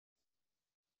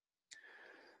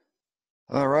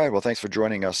All right. Well, thanks for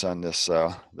joining us on this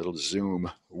little Zoom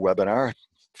webinar.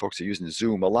 Folks are using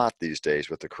Zoom a lot these days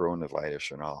with the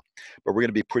coronavirus and all. But we're going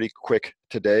to be pretty quick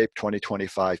today, 20,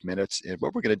 25 minutes. And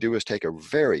what we're going to do is take a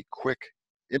very quick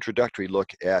introductory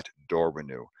look at Door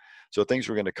Renew. So things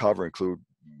we're going to cover include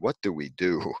what do we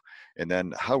do? And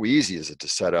then how easy is it to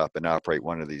set up and operate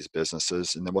one of these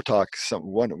businesses? And then we'll talk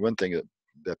one thing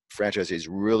that franchisees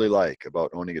really like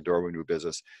about owning a Door Renew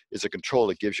business is the control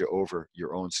it gives you over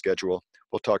your own schedule.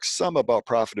 We'll talk some about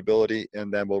profitability,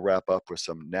 and then we'll wrap up with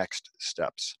some next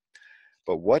steps.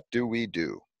 But what do we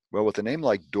do? Well, with a name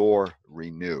like Door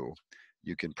Renew,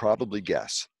 you can probably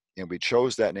guess. And we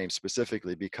chose that name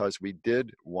specifically because we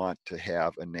did want to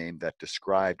have a name that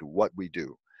described what we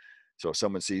do. So if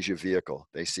someone sees your vehicle,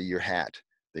 they see your hat,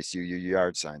 they see your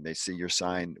yard sign, they see your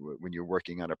sign when you're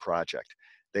working on a project.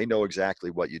 They know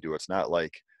exactly what you do. It's not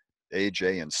like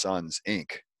AJ and Sons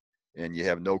Inc. and you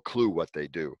have no clue what they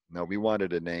do. No, we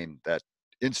wanted a name that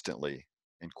instantly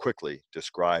and quickly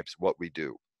describes what we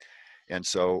do. And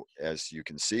so as you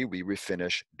can see, we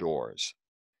refinish doors.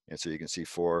 And so you can see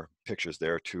 4 pictures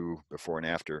there, 2 before and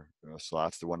after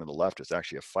slots. The one on the left is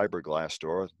actually a fiberglass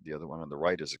door. The other one on the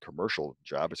right is a commercial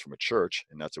job. It's from a church,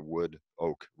 and that's a wood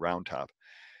oak round top.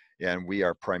 And we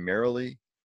are primarily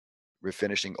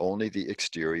refinishing only the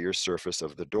exterior surface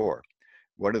of the door.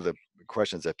 One of the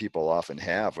questions that people often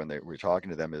have when we're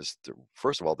talking to them is,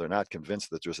 first of all, they're not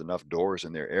convinced that there's enough doors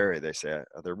in their area. They say,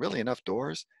 are there really enough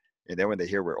doors? And then when they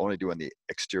hear we're only doing the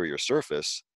exterior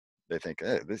surface, they think,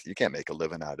 hey, you can't make a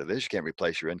living out of this. You can't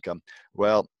replace your income.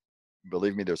 Well,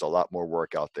 believe me, there's a lot more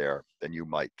work out there than you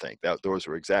might think. Those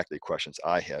were exactly questions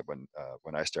I had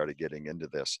when I started getting into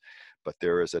this. But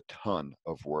there is a ton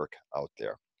of work out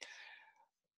there.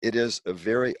 It is a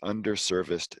very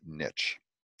underserviced niche.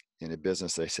 In a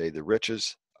business, they say the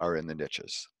riches are in the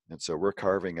niches. And so we're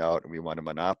carving out and we want to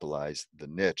monopolize the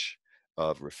niche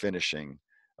of refinishing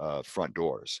front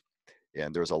doors.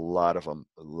 And there's a lot of them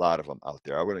out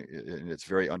there. And it's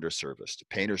very underserviced.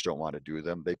 Painters don't want to do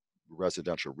them.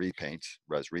 Residential repaints,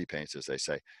 res repaints, as they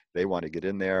say, they want to get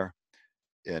in there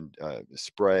and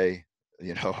spray,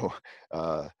 you know,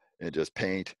 and just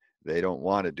paint. They don't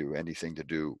want to do anything to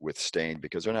do with stain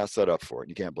because they're not set up for it.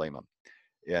 You can't blame them.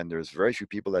 And there's very few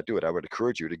people that do it. I would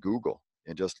encourage you to Google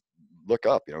and just look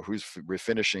up, who's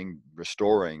refinishing,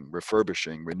 restoring,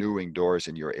 refurbishing, renewing doors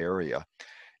in your area.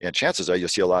 And chances are you'll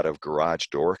see a lot of garage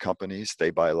door companies. They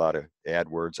buy a lot of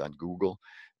AdWords on Google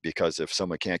because if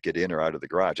someone can't get in or out of the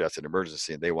garage, that's an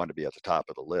emergency and they want to be at the top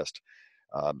of the list.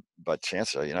 But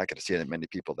chances are you're not going to see that many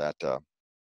people that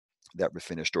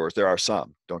refinish doors. There are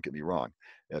some, don't get me wrong.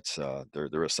 It's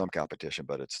there is some competition,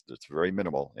 but it's very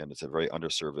minimal and it's a very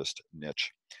underserviced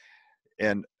niche.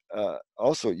 And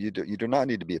also, you do not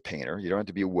need to be a painter. You don't have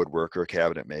to be a woodworker, a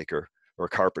cabinet maker, or a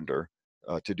carpenter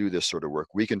to do this sort of work.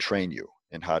 We can train you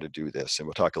in how to do this, and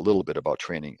we'll talk a little bit about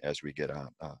training as we get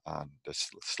on this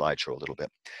slideshow a little bit.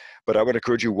 But I would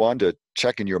encourage you, one, to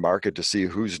check in your market to see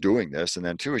who's doing this, and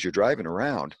then two, as you're driving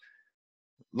around,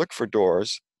 look for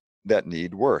doors that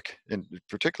need work, and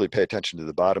particularly pay attention to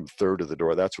the bottom third of the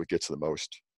door. That's what gets the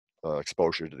most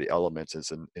exposure to the elements,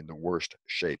 is in the worst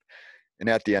shape. And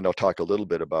at the end, I'll talk a little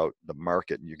bit about the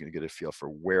market, and you're going to get a feel for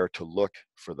where to look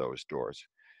for those doors,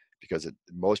 because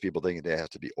most people think they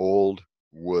have to be old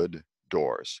wood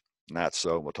doors. Not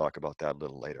so. We'll talk about that a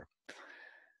little later.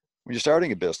 When you're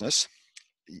starting a business,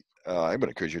 I'm going to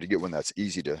encourage you to get one that's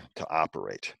easy to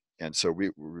operate. And so we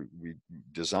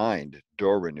designed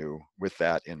Door Renew with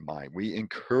that in mind. We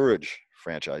encourage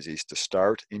franchisees to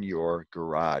start in your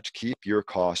garage. Keep your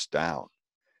costs down.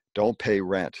 Don't pay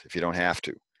rent if you don't have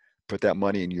to. Put that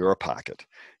money in your pocket.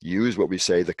 Use what we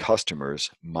say the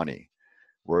customer's money.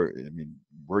 We're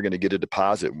going to get a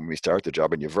deposit when we start the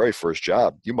job. In your very first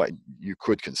job, you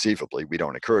could conceivably, we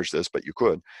don't encourage this, but you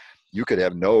could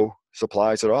have no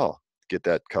supplies at all. Get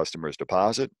that customer's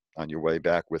deposit on your way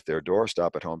back with their door.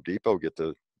 Stop at Home Depot, get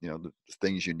the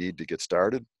things you need to get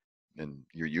started, and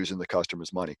you're using the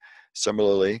customer's money.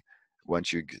 Similarly,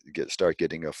 once you start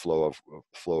getting a flow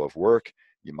of work,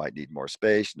 you might need more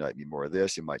space, you might need more of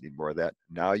this, you might need more of that.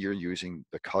 Now you're using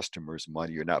the customer's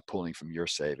money. You're not pulling from your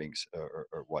savings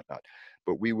or whatnot.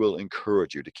 But we will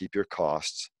encourage you to keep your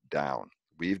costs down.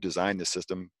 We've designed the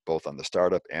system both on the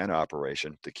startup and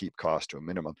operation to keep costs to a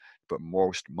minimum, put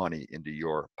most money into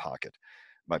your pocket.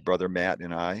 My brother Matt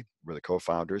and I were the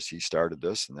co-founders. He started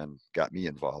this and then got me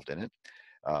involved in it.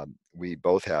 We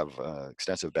both have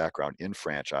extensive background in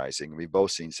franchising. We've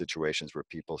both seen situations where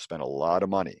people spend a lot of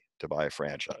money to buy a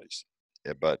franchise,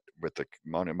 but with the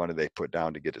amount of money they put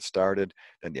down to get it started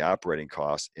and the operating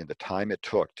costs and the time it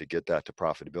took to get that to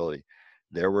profitability,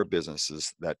 there were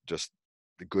businesses that just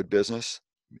the good business,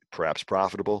 perhaps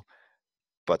profitable,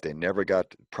 but they never got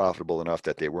profitable enough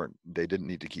that they didn't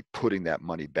need to keep putting that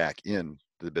money back in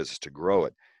the business to grow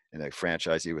it. And the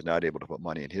franchisee was not able to put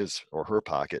money in his or her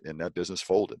pocket, and that business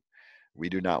folded. We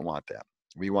do not want that.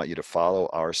 We want you to follow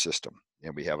our system,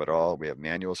 and we have it all. We have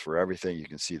manuals for everything. You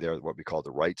can see there what we call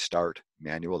the Right Start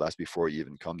manual. That's before you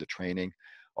even come to training.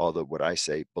 All the, what I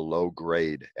say, below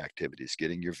grade activities,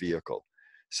 getting your vehicle,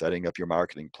 setting up your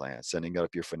marketing plan, setting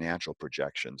up your financial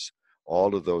projections,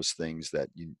 all of those things that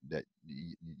you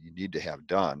need to have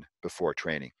done before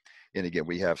training. And again,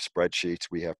 we have spreadsheets,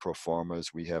 we have pro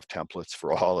formas, we have templates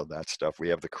for all of that stuff. We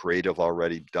have the creative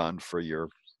already done for your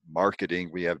marketing.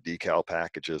 We have decal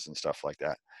packages and stuff like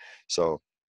that. So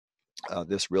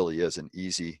this really is an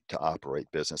easy to operate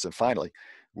business. And finally,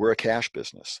 we're a cash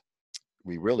business.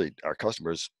 We really, our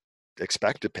customers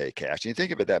expect to pay cash. And you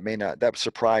think of it, that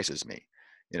surprises me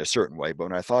in a certain way. But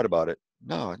when I thought about it,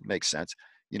 no, it makes sense.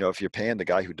 You know, if you're paying the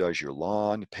guy who does your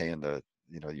lawn, paying the,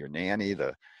 your nanny,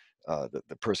 the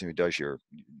person who does your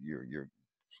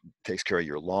takes care of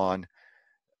your lawn,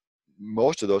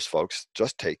 most of those folks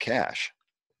just take cash.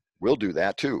 We'll do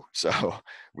that too. So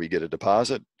we get a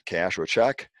deposit, cash or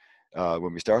check.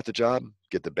 When we start the job,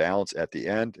 get the balance at the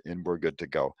end, and we're good to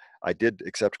go. I did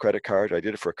accept credit card. I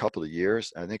did it for a couple of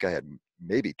years. I think I had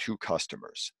maybe 2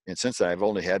 customers. And since then, I've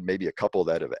only had maybe a couple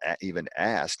that have even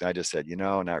asked. I just said,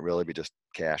 not really, but just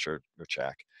cash or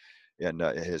check. And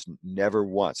it has never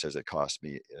once has it cost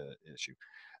me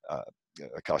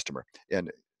a customer.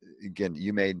 And again,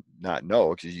 you may not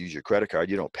know because you use your credit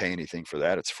card. You don't pay anything for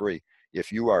that. It's free.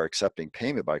 If you are accepting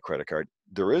payment by credit card,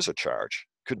 there is a charge.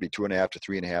 Could be 2.5 to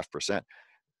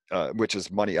 3.5%, which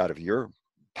is money out of your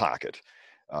pocket.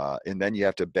 And then you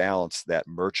have to balance that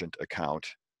merchant account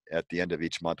at the end of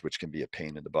each month, which can be a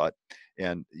pain in the butt.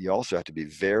 And you also have to be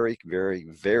very, very,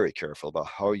 very careful about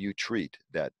how you treat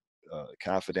that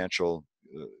confidential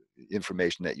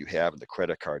information that you have in the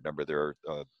credit card number. There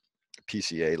are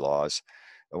PCA laws.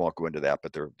 I won't go into that,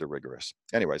 but they're rigorous.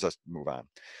 Anyways, let's move on.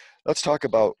 Let's talk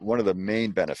about one of the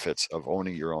main benefits of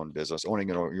owning your own business, owning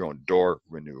your own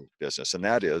DoorRenew business, and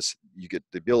that is you get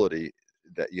the ability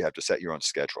that you have to set your own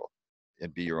schedule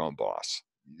and be your own boss.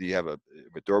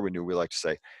 With DoorRenew, we like to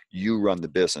say, you run the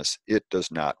business. It does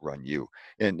not run you.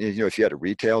 And if you had a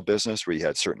retail business where you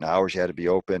had certain hours you had to be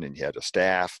open and you had a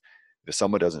staff, if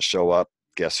someone doesn't show up,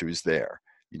 guess who's there?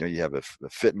 You have a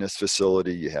fitness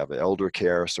facility, you have an elder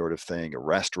care sort of thing, a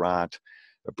restaurant,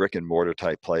 a brick and mortar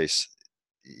type place.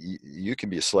 You can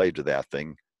be a slave to that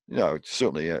thing.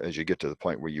 Certainly as you get to the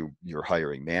point where you're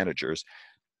hiring managers,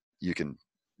 you can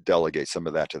delegate some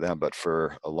of that to them. But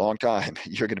for a long time,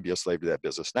 you're going to be a slave to that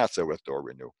business. Not so with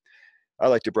DoorRenew. I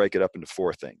like to break it up into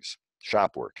 4 things.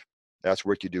 Shop work. That's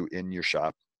work you do in your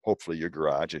shop, hopefully your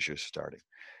garage as you're starting.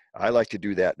 I like to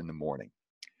do that in the morning.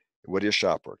 What is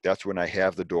shop work? That's when I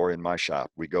have the door in my shop.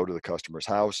 We go to the customer's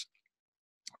house.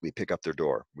 We pick up their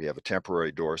door. We have a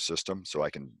temporary door system, so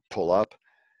I can pull up,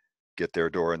 get their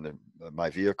door in my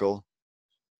vehicle,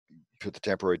 put the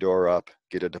temporary door up,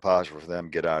 get a deposit for them,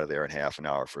 get out of there in half an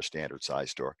hour for a standard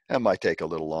size door. That might take a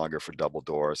little longer for double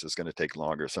doors. It's going to take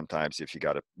longer sometimes if you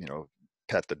got to,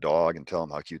 pet the dog and tell them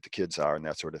how cute the kids are and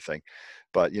that sort of thing.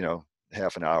 But,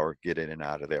 half an hour, get in and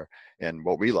out of there. And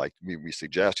what we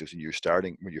suggest is when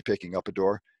you're picking up a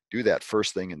door, do that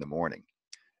first thing in the morning.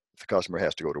 If the customer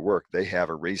has to go to work, they have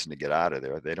a reason to get out of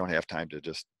there. They don't have time to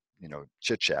just,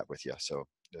 chit chat with you. So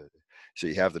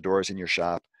you have the doors in your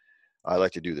shop. I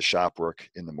like to do the shop work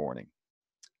in the morning.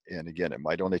 And again, it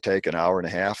might only take an hour and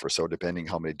a half or so, depending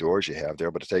how many doors you have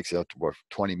there, but it takes up to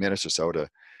 20 minutes or so to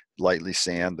lightly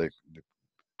sand the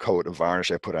coat of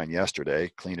varnish I put on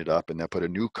yesterday, clean it up, and then put a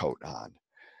new coat on.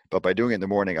 But by doing it in the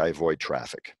morning, I avoid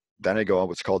traffic. Then I go on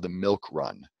what's called the milk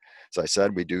run. As I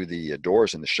said, we do the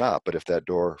doors in the shop, but if that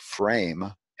door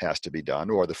frame has to be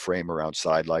done, or the frame around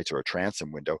side lights or a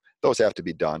transom window, those have to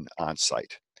be done on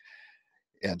site.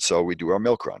 And so we do our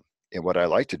milk run. And what I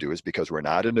like to do is, because we're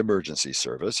not an emergency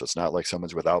service, it's not like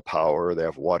someone's without power, or they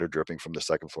have water dripping from the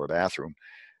second floor bathroom.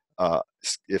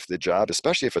 If the job,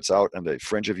 especially if it's out on the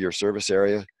fringe of your service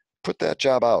area, put that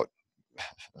job out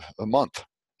a month,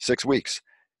 6 weeks,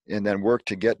 and then work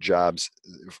to get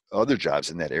other jobs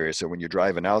in that area. So when you're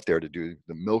driving out there to do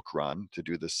the milk run, to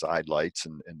do the side lights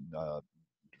and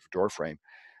door frame,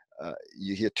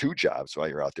 you hit 2 jobs while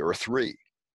you're out there, or 3.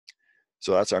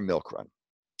 So that's our milk run.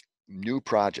 New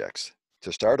projects.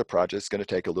 To start a project, it's going to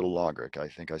take a little longer. I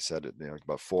think I said it,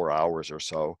 about 4 hours or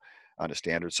so on a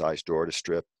standard size door to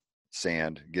strip,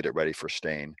 sand, get it ready for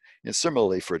stain. And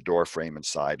similarly for door frame and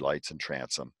side lights and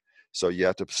transom. So you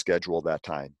have to schedule that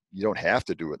time. You don't have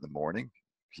to do it in the morning.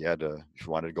 if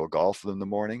you wanted to go golf in the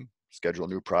morning, schedule a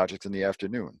new project in the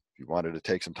afternoon. If you wanted to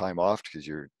take some time off because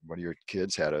one of your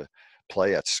kids had a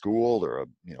play at school or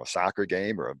a soccer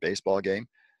game or a baseball game,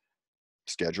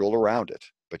 schedule around it.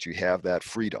 But you have that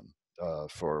freedom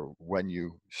for when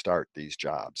you start these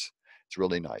jobs. It's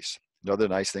really nice. Another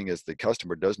nice thing is the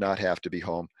customer does not have to be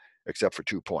home except for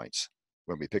 2 points: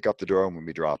 when we pick up the door and when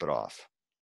we drop it off.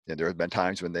 And there have been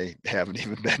times when they haven't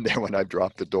even been there when I've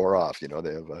dropped the door off. They have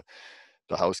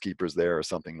the housekeepers there or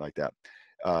something like that.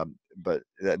 But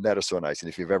that is so nice. And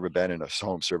if you've ever been in a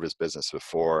home service business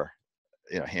before,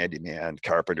 handyman,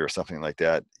 carpenter, or something like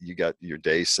that, you got your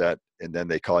day set, and then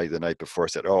they call you the night before,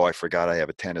 said, "Oh, I forgot I have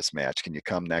a tennis match. Can you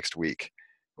come next week?"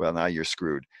 Well, now you're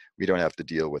screwed. We don't have to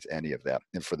deal with any of that.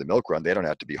 And for the milk run, they don't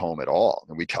have to be home at all.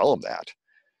 And we tell them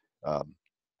that.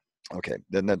 Okay,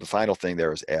 then the final thing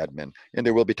there is admin. And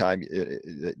there will be time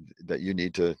that you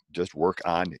need to just work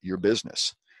on your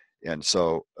business. And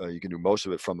so you can do most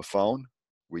of it from a phone.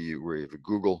 We have a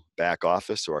Google back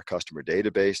office, so our customer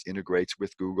database integrates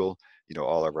with Google.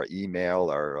 All of our email,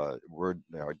 our Word,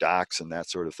 our docs, and that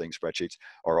sort of thing, spreadsheets,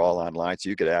 are all online. So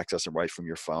you could access them right from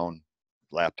your phone,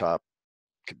 laptop,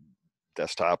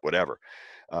 desktop, whatever.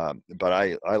 But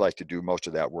I like to do most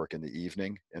of that work in the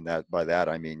evening, and by that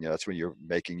I mean that's when you're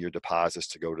making your deposits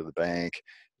to go to the bank,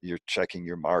 you're checking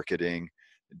your marketing,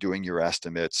 doing your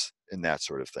estimates, and that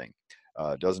sort of thing.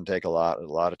 It doesn't take a lot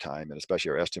of time, and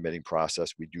especially our estimating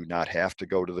process, we do not have to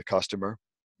go to the customer.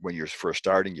 When you're first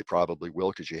starting, you probably will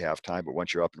because you have time, but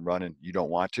once you're up and running, you don't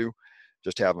want to.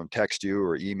 Just have them text you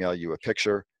or email you a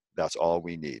picture. That's all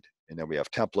we need. And then we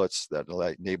have templates that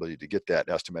enable you to get that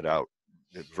estimate out.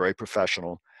 It's very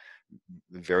professional,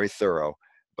 very thorough,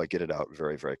 but get it out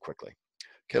very, very quickly.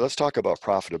 Okay, let's talk about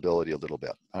profitability a little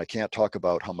bit. I can't talk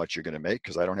about how much you're going to make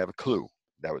because I don't have a clue.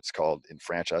 That's what's called in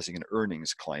franchising an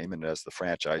earnings claim. And as the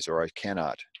franchisor, I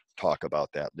cannot talk about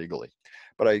that legally.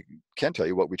 But I can tell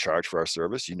you what we charge for our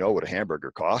service. You know what a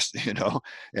hamburger costs,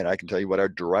 and I can tell you what our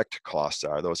direct costs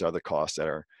are. Those are the costs that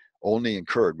are only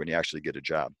incurred when you actually get a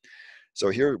job. So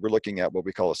here we're looking at what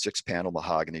we call a 6-panel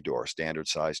mahogany door, standard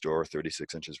size door,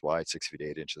 36 inches wide, 6 feet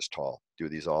 8 inches tall. Do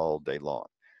these all day long.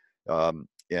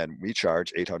 And we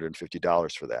charge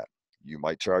 $850 for that. You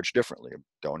might charge differently,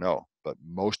 don't know, but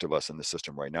most of us in the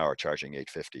system right now are charging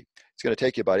 $850. It's going to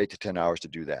take you about 8 to 10 hours to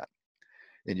do that.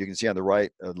 And you can see on the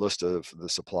right a list of the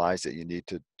supplies that you need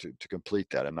to complete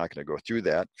that. I'm not going to go through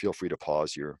that. Feel free to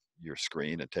pause your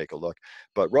screen and take a look.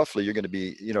 But roughly, you're going to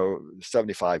be,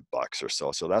 $75 or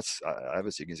so. So that's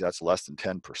obviously, that's less than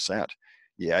 10%.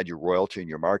 You add your royalty and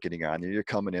your marketing on, you're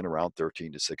coming in around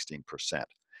 13 to 16%.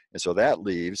 And so that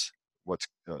leaves what's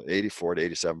 84 to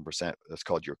 87%. That's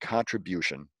called your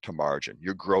contribution to margin,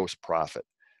 your gross profit.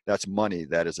 That's money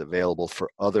that is available for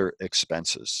other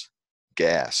expenses,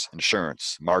 gas,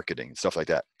 insurance, marketing, stuff like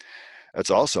that.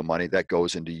 It's also money that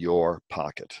goes into your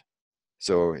pocket.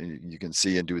 So you can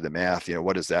see and do the math,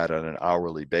 what is that on an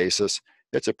hourly basis?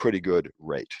 It's a pretty good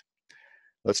rate.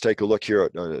 Let's take a look here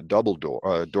at a double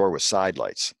door, door with side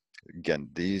lights. Again,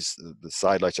 the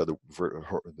side lights are the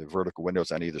vertical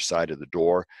windows on either side of the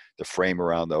door. The frame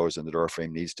around those and the door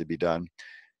frame needs to be done.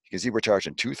 You can see we're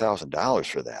charging $2,000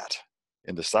 for that.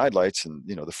 And the side lights and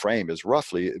the frame is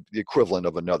roughly the equivalent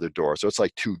of another door. So it's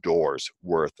like 2 doors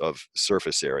worth of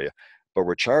surface area, but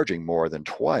we're charging more than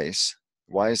twice.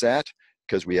 Why is that?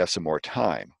 Because we have some more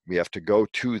time. We have to go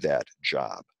to that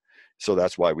job. So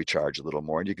that's why we charge a little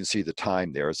more. And you can see the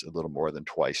time there is a little more than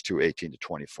twice, 18 to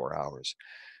 24 hours.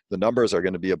 The numbers are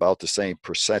going to be about the same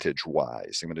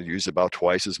percentage-wise. I'm going to use about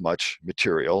twice as much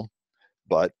material,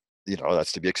 but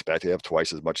that's to be expected. You have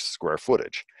twice as much square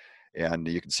footage. And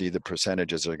you can see the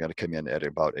percentages are going to come in at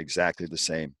about exactly the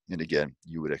same. And again,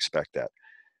 you would expect that.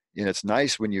 And it's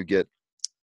nice when you get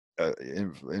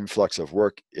influx of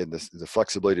work in the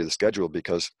flexibility of the schedule,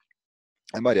 because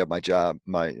I might have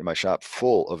my shop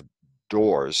full of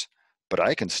doors, but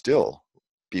I can still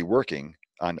be working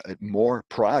on more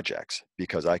projects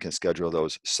because I can schedule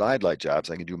those sidelight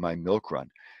jobs. I can do my milk run.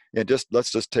 And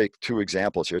let's just take 2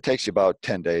 examples here. It takes you about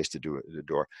 10 days to do the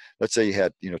door. Let's say you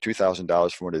had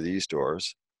 $2,000 for one of these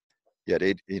doors. You had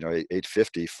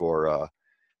 $850 for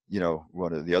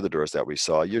one of the other doors that we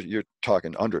saw. You're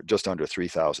talking just under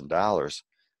 $3,000.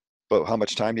 But how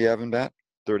much time do you have in that?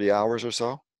 30 hours or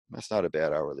so? That's not a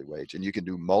bad hourly wage. And you can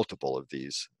do multiple of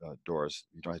these doors.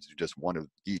 You don't have to do just one of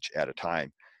each at a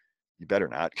time. You better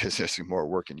not, because there's more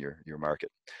work in your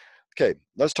market. Okay,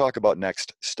 let's talk about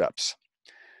next steps.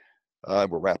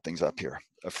 We'll wrap things up here.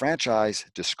 A franchise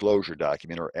disclosure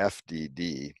document, or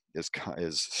FDD,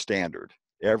 is standard.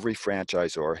 Every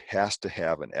franchisor has to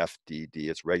have an FDD.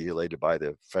 It's regulated by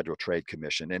the Federal Trade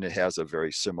Commission, and it has a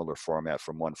very similar format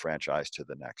from one franchise to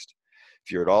the next.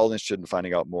 If you're at all interested in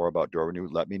finding out more about DoorRenew,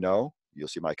 let me know. You'll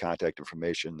see my contact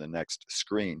information in the next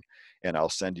screen, and I'll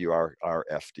send you our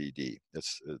FDD.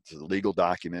 It's a legal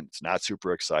document. It's not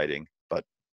super exciting, but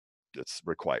it's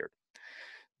required.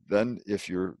 Then if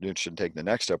you're interested in taking the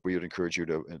next step, we would encourage you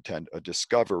to attend a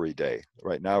discovery day.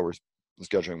 Right now, we're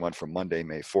scheduling one for Monday,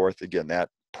 May 4th. Again, that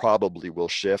probably will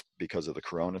shift because of the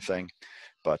Corona thing.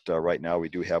 But right now, we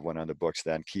do have one on the books.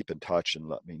 Then keep in touch and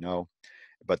let me know.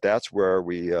 But that's where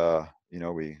we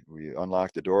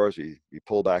unlock the doors, we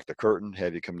pull back the curtain,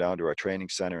 have you come down to our training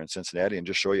center in Cincinnati and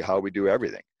just show you how we do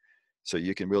everything. So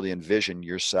you can really envision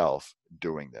yourself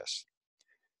doing this.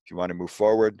 If you want to move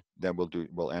forward, then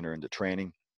we'll enter into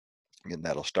training. And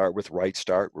that'll start with Right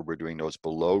Start, where we're doing those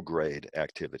below grade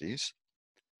activities.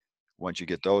 Once you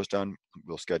get those done,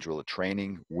 we'll schedule a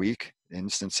training week in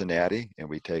Cincinnati, and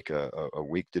we take a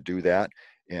week to do that.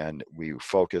 And we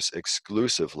focus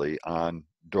exclusively on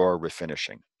door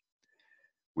refinishing.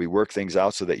 We work things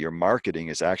out so that your marketing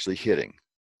is actually hitting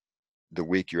the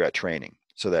week you're at training.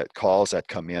 So that calls that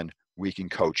come in, we can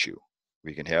coach you.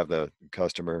 We can have the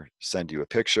customer send you a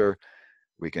picture.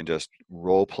 We can just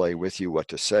role play with you what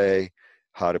to say,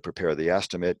 how to prepare the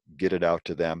estimate, get it out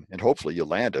to them, and hopefully you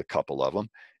land a couple of them.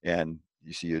 And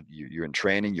you see you're in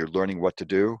training, you're learning what to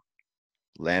do,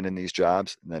 landing these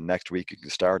jobs, and then next week you can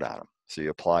start on them. So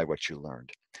you apply what you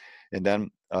learned. And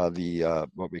then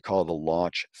what we call the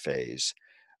launch phase.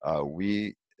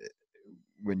 When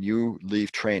you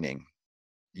leave training,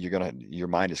 your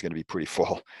mind is gonna be pretty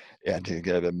full, and you're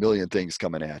gonna have a million things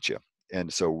coming at you.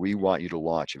 And so we want you to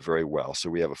launch very well. So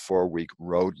we have a 4-week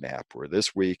roadmap where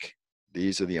this week,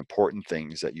 these are the important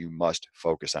things that you must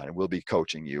focus on. And we'll be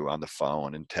coaching you on the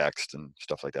phone and text and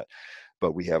stuff like that.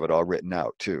 But we have it all written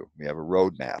out too. We have a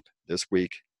roadmap this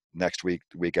week, next week,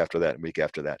 the week after that, and week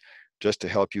after that, just to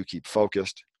help you keep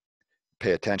focused,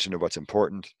 pay attention to what's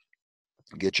important,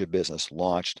 get your business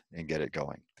launched and get it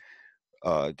going.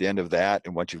 At the end of that,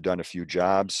 and once you've done a few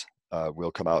jobs,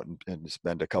 we'll come out and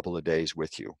spend a couple of days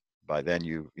with you. By then,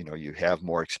 you have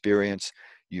more experience.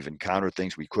 You've encountered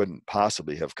things we couldn't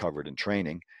possibly have covered in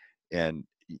training, and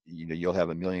you'll have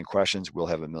a million questions. We'll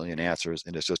have a million answers,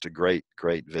 and it's just a great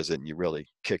visit. And you really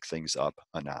kick things up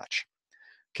a notch.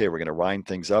 Okay, we're going to wind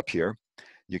things up here.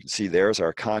 You can see there's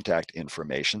our contact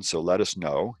information. So let us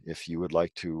know if you would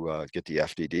like to get the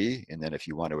FDD, and then if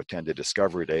you want to attend a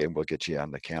discovery day, and we'll get you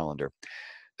on the calendar.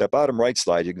 That bottom right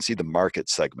slide, you can see the market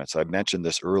segments. I mentioned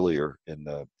this earlier in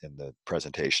the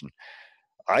presentation.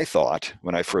 I thought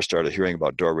when I first started hearing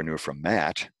about DoorRenew from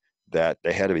Matt that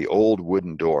they had to be old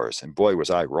wooden doors, and boy was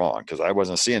I wrong, because I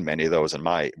wasn't seeing many of those in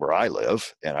where I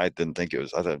live, and I didn't think it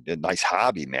was. I thought a nice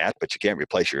hobby, Matt, but I can't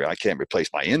replace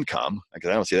my income because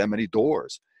I don't see that many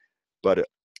doors. But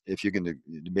if you can,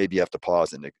 maybe you have to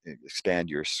pause and expand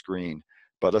your screen.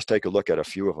 But let's take a look at a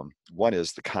few of them. One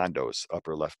is the condos,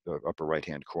 upper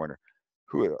right-hand corner.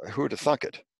 Who would have thunk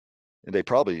it? And they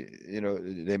probably,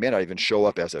 they may not even show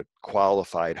up as a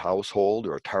qualified household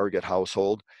or a target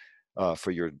household for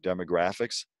your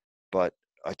demographics. But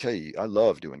I tell you, I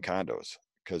love doing condos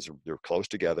because they're close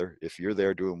together. If you're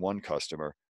there doing one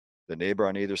customer, the neighbor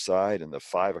on either side and the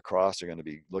 5 across are going to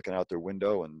be looking out their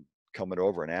window and coming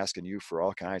over and asking you for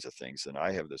all kinds of things. And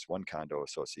I have this one condo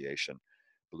association,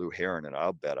 Blue Heron, and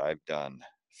I'll bet I've done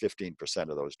 15%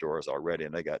 of those doors already,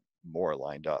 and they got more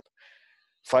lined up.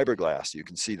 Fiberglass, you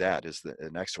can see that is the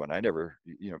next one. I never,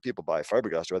 people buy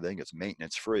fiberglass door, they think it's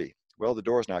maintenance free. Well, the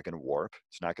door's not going to warp.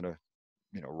 It's not going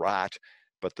to, rot,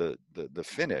 but the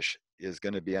finish is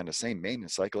going to be on the same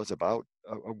maintenance cycle as about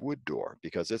a wood door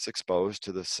because it's exposed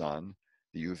to the sun,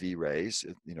 the UV rays,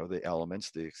 the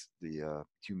elements, the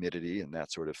humidity and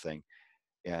that sort of thing.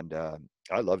 And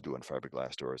I love doing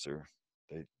fiberglass doors. They're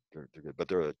good, but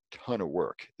they're a ton of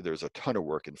work. There's a ton of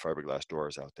work in fiberglass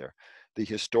doors out there. The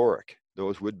historic,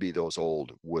 those would be those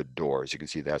old wood doors. You can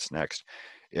see that's next.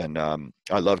 And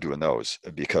I love doing those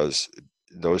because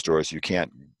those doors, you can't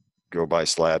go buy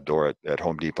slab door at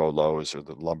Home Depot, Lowe's, or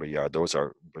the lumber yard. Those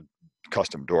are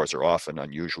custom doors are often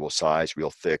unusual size,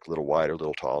 real thick, a little wider, a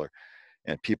little taller.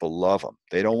 And people love them.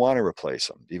 They don't want to replace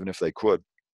them, even if they could.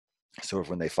 So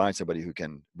when they find somebody who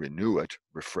can renew it,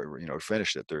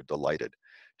 finish it, they're delighted.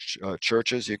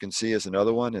 Churches, you can see, is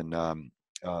another one. And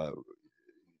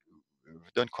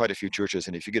we've done quite a few churches.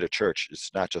 And if you get a church,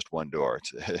 it's not just one door.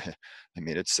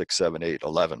 It's 6, 7, 8,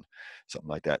 11, something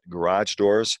like that. Garage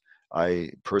doors,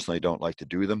 I personally don't like to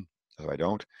do them. So I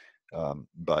don't.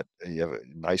 But you have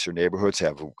nicer neighborhoods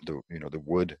have the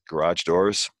wood garage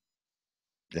doors,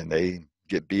 and they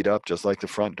get beat up just like the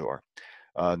front door.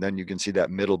 Then you can see that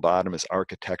middle bottom is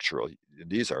architectural.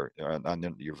 These are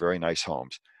on your very nice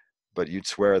homes, but you'd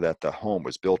swear that the home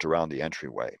was built around the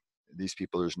entryway. These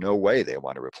people, there's no way they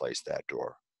want to replace that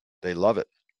door. They love it.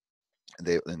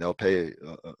 And they'll pay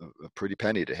a pretty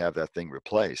penny to have that thing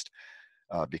replaced,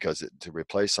 because to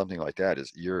replace something like that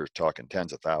you're talking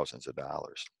tens of thousands of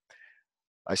dollars.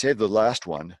 I saved the last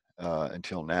one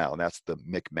until now, and that's the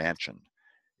McMansion.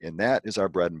 And that is our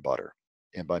bread and butter.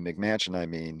 And by McMansion, I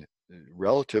mean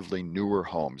relatively newer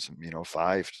homes,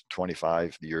 5 to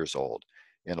 25 years old.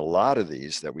 And a lot of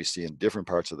these that we see in different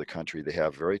parts of the country, they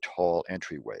have very tall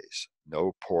entryways,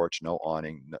 no porch, no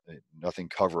awning, nothing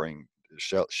covering,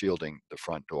 shielding the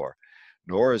front door,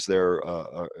 nor is there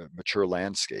mature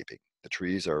landscaping. The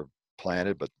trees are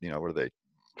planted, but what are they,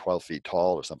 12 feet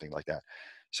tall or something like that.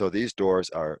 So these doors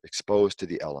are exposed to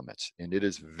the elements, and it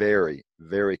is very,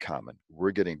 very common.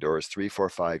 We're getting doors 3, 4,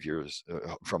 5 years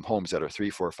from homes that are 3,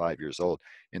 4, 5 years old,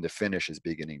 and the finish is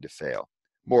beginning to fail.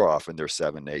 More often, they're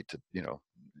 7, 8 to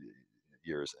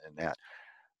years in that.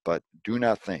 But do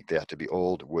not think they have to be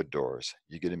old wood doors.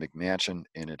 You get a McMansion,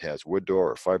 and it has wood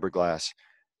door or fiberglass,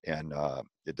 and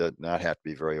it does not have to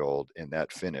be very old, and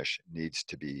that finish needs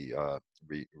to be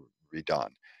redone.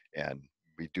 And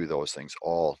we do those things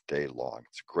all day long.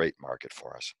 It's a great market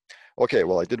for us. Okay,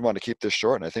 well, I did want to keep this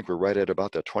short, and I think we're right at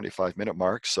about that 25-minute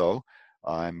mark. So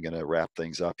I'm going to wrap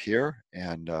things up here.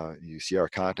 And you see our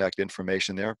contact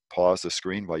information there. Pause the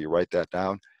screen while you write that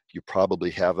down. You probably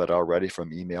have that already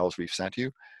from emails we've sent you.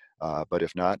 But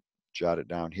if not, jot it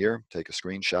down here, take a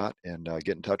screenshot, and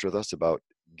get in touch with us about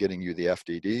getting you the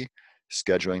FDD,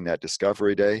 scheduling that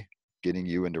discovery day, getting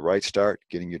you into Right Start,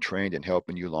 getting you trained, and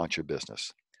helping you launch your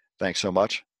business. Thanks so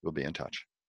much. We'll be in touch.